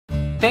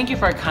Thank you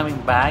for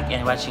coming back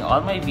and watching all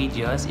my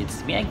videos.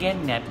 It's me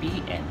again,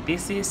 Neppy, and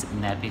this is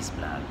Neppy's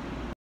Vlog.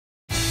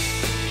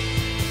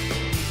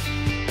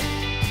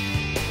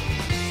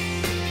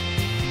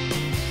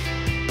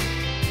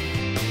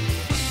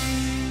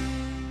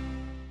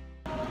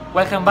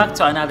 Welcome back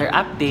to another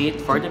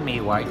update for the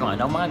MAYWARD kung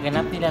anong mga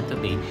ganap nila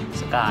today.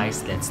 So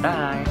guys, let's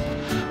start!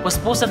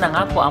 Puspusan na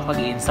nga po ang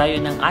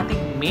pag-iensayo ng ating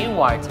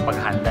MAYWARD sa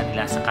paghahanda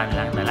nila sa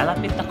kanilang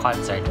nalalapit na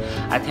concert.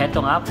 At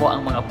heto nga po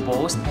ang mga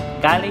post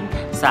galing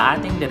sa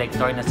ating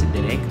director na si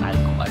Direk Al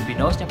kung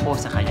pinost niya po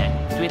sa kanyang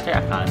Twitter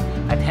account.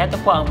 At heto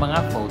po ang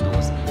mga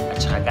photos at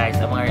saka guys,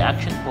 ang mga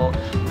reaction po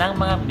ng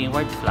mga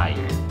MAYWARD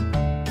flyers.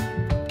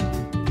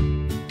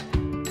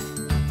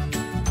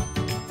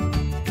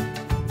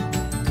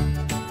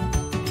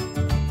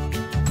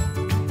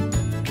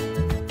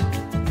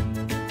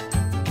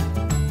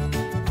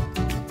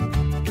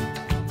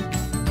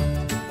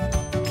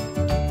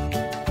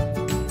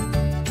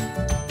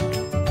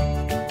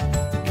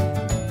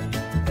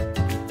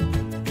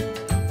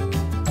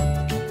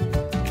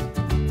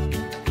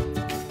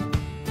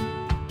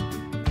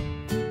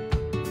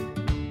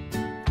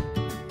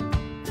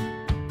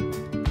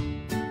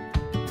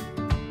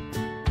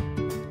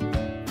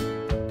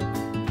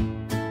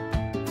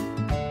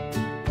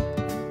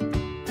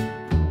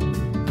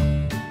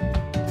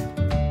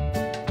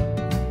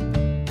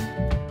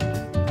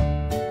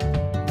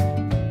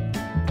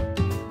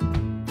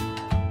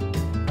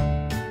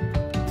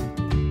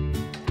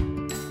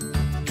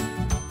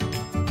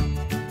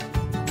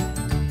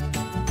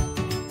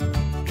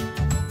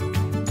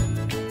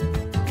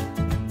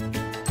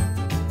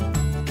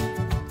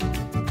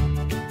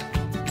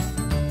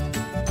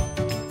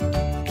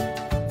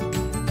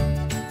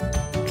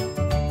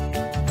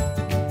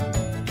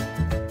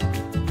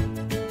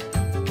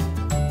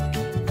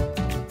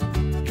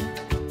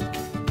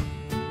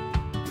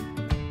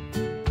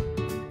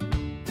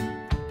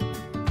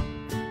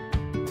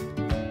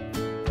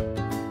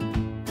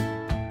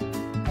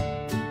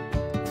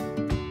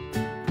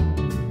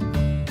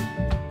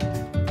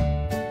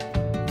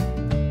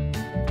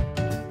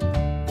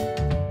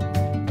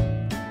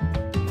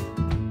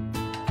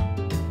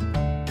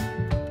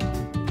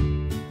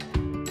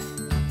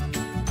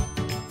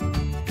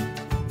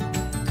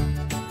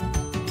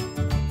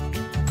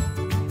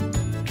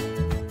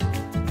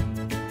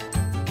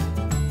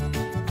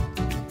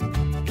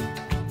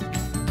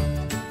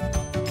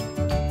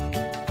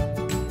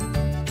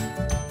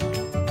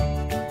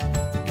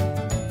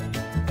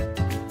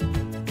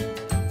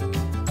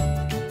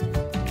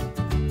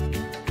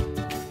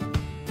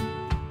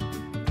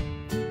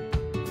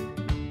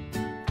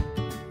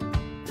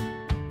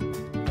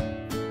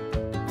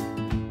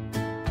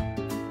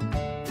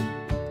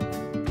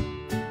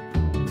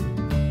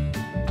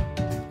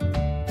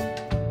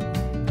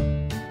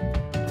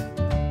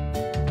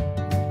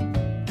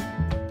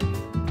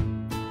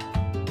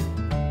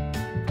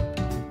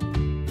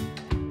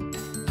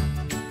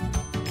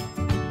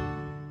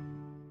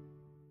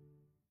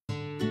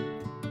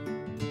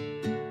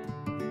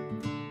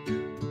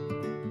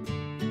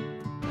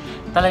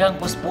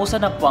 Talagang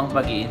puspusan na po ang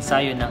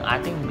pag-iensayo ng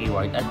ating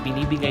MAYWARD at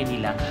binibigay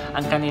nila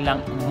ang kanilang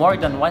more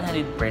than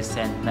 100%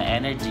 na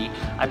energy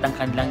at ang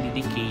kanilang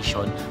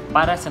dedication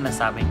para sa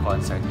nasabing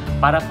concert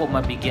para po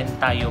mabigyan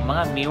tayo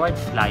mga MAYWARD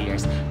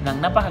flyers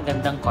ng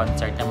napakagandang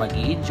concert na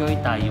mag-i-enjoy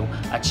tayo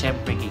at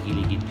syempre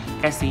kikiligin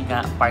kasi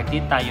nga parte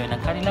tayo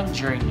ng kanilang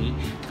journey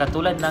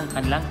katulad ng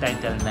kanilang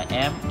title na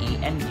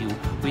M-A-N-U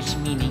which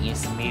meaning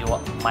is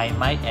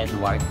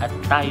MAYWARD at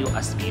tayo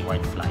as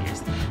MAYWARD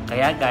flyers.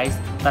 Kaya guys,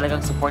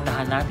 talagang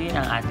suportahan natin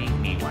ang ating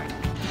MAYWARD.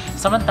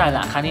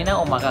 Samantala, kanina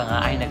umaga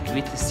nga ay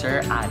nag-tweet si Sir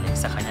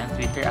Alex sa kanyang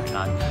Twitter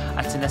account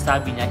at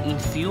sinasabi niya in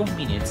few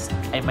minutes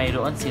ay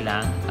mayroon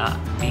silang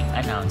big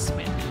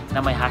announcement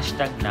na may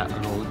hashtag na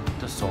Road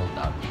to Sold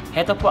Out.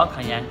 Heto po ang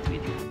kanyang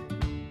tweet.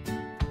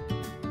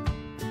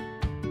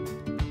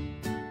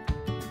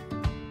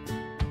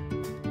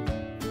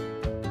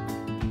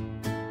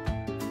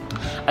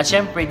 At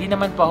syempre, di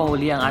naman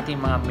pahuli ang ating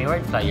mga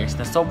MAYWARD flyers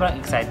na sobrang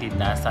excited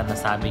na sa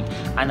nasabing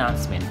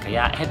announcement.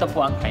 Kaya ito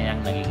po ang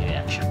kanyang naging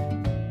reaction.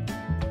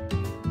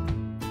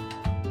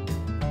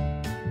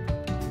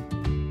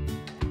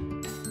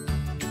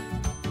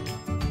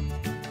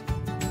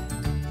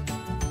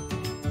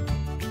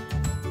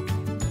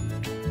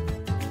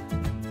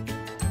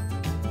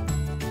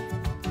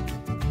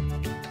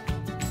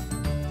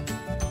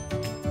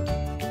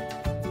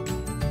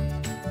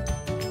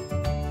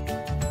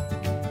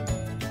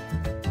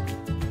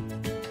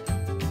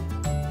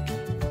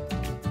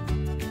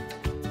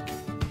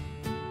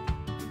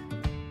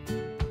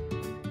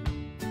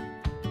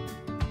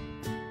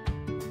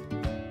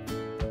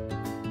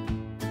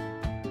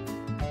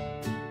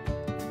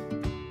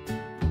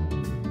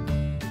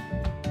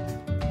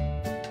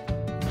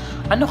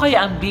 Ano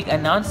kaya ang big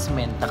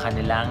announcement na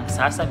kanilang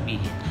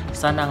sasabihin?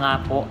 Sana nga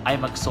po ay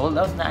mag-sold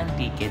out na ang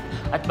ticket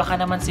at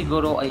baka naman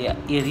siguro ay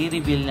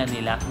i-reveal na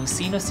nila kung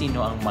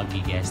sino-sino ang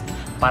mag-guest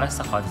para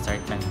sa concert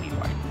ng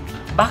MAYWARD.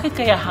 Bakit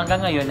kaya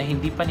hanggang ngayon na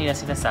hindi pa nila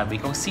sinasabi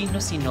kung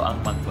sino-sino ang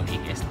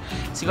mag-guest?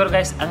 Siguro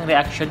guys, ang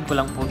reaction ko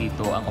lang po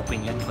dito, ang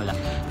opinion ko lang.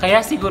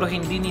 Kaya siguro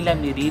hindi nila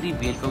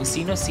nire-reveal kung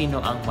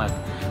sino-sino ang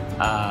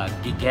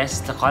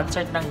guest sa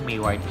concert ng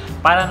MAYWARD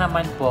para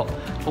naman po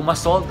kung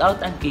ma-sold out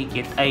ang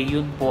ticket ay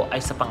yun po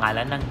ay sa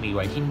pangalan ng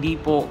MAYWARD, hindi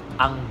po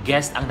ang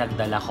guest ang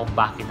nagdala kung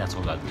bakit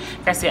na-sold out.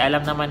 Kasi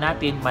alam naman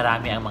natin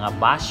marami ang mga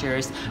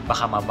bashers,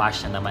 baka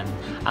mabash na naman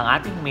ang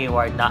ating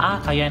MAYWARD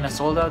na kaya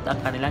na-sold out ang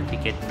kanilang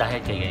ticket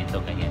dahil kay ganito,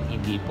 ganyan.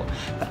 Hindi po.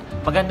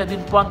 Maganda din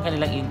po ang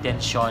kanilang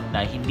intensyon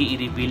na hindi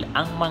i-reveal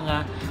ang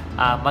mga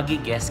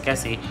magi-guest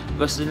kasi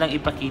gusto nilang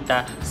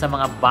ipakita sa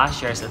mga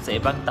bashers at sa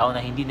ibang tao na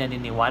hindi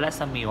naniniwala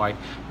sa MAYWARD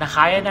na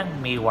kaya ng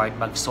MAYWARD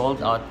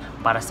mag-sold out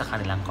para sa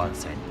kanilang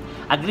concert.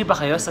 Agree ba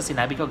kayo sa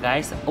sinabi ko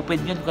guys?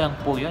 Opinion ko lang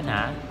po yun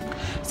ha.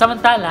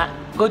 Samantala,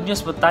 good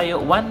news po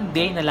tayo, 1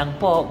 day na lang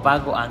po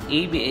bago ang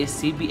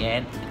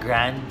ABS-CBN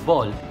Grand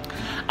Ball.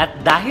 At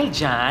dahil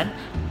dyan,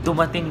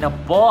 dumating na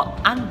po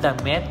ang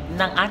damit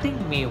ng ating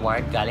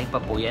MAYWARD. Galing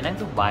pa po yan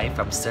ng Dubai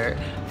from Sir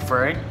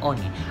Fern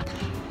Oni.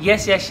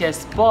 Yes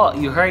po,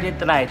 you heard it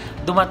right.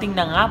 Dumating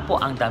na nga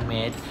po ang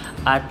damit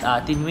at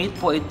tinweet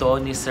po ito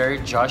ni Sir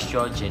Josh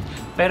Yojin.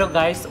 Pero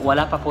guys,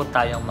 wala pa po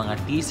tayong mga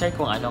teaser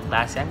kung anong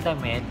klase ang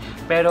damit.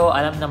 Pero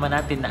alam naman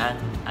natin na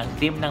ang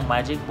theme ng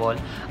Magic Ball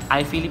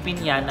ay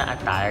Filipiniana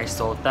attire.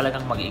 So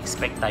talagang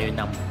mag-expect tayo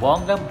ng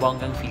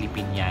bonggang-bonggang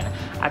Filipiniana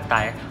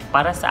attire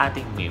para sa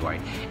ating MAYWARD.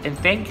 And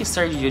thank you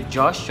Sir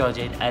Josh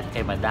Yojin at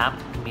kay Madam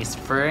Miss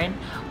Fern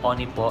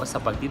Oni po sa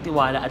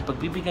pagtitiwala at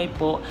pagbibigay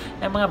po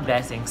ng mga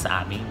blessings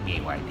sa aming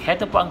MAYWARD.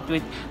 Heto po ang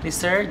tweet ni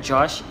Sir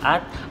Josh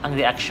at ang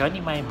reaksyon ni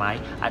Maymay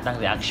at ang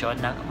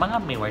reaksyon ng mga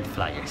MAYWARD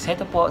flyers.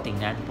 Heto po,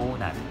 tingnan po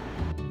natin.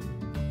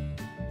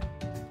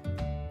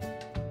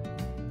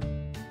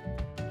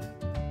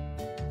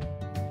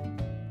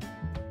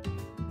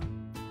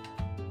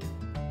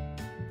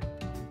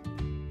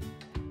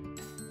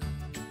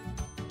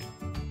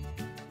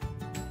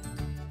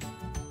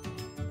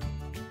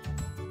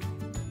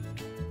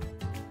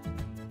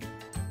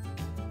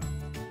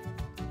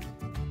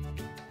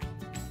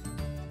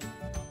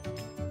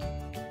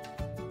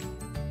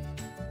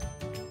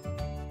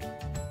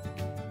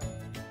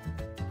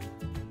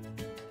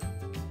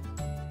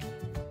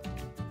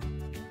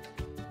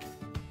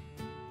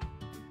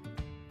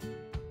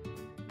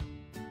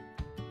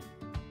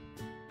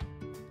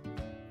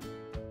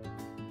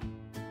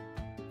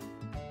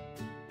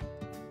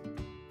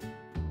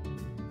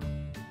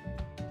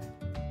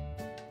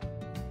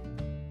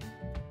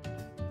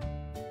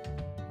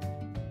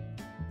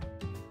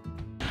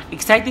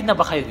 Excited na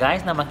ba kayo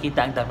guys na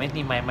makita ang damit ni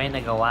Maymay na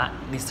gawa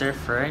ni Sir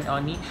Fern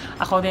Oni?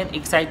 Ako din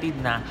excited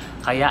na,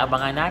 kaya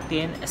abangan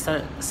natin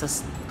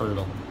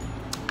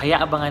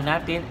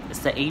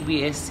sa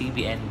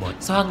ABS-CBN bot.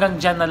 So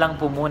hanggang dyan na lang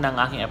po muna ang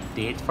aking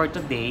update for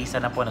today.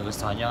 Sana po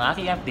nagustuhan nyo ang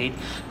aking update.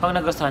 Kung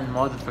nagustuhan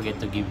mo, don't forget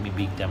to give me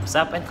big thumbs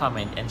up and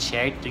comment and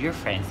share it to your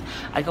friends.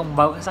 At kung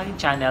bago ka sa aking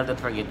channel,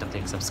 don't forget to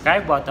click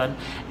subscribe button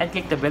and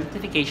click the bell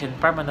notification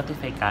para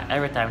ma-notify ka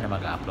every time na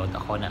mag-upload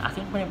ako ng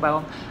aking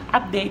panibagong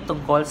update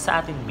tungkol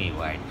sa ating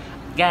MAYWARD.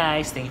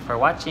 Guys, thank you for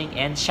watching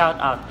and shout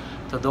out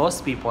to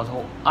those people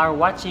who are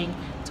watching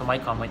to my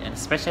comment and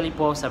especially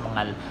po sa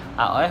mga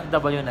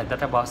OFW na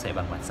nagtatrabaho sa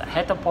ibang bansa.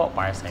 Heto po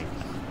para sa inyo.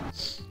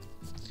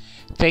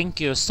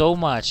 Thank you so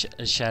much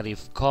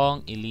Sharif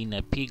Kong,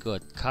 Elena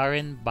Pigot,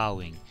 Karen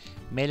Bowing,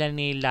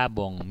 Melanie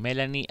Labong,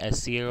 Melanie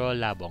Asiro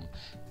Labong,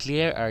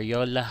 Claire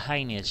Ariola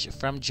Heinrich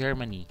from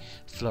Germany,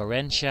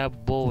 Florencia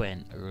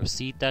Bowen,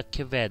 Rosita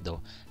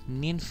Quevedo,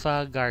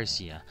 Ninfa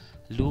Garcia,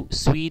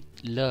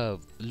 Sweet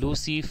Love,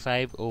 Lucy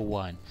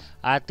 501,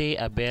 Ate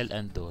Abel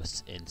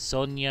Andos, and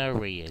Sonia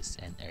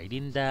Reyes, and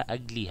Erlinda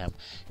Agliham.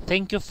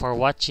 Thank you for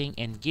watching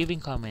and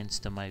giving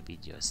comments to my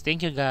videos.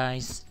 Thank you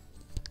guys!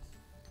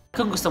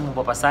 Kung gusto mo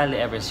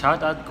papasali every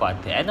shoutout ko at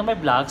the end of my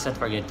vlogs, don't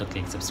forget to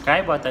click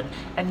subscribe button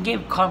and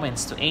give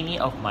comments to any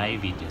of my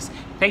videos.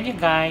 Thank you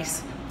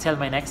guys! Till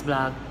my next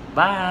vlog.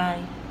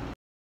 Bye!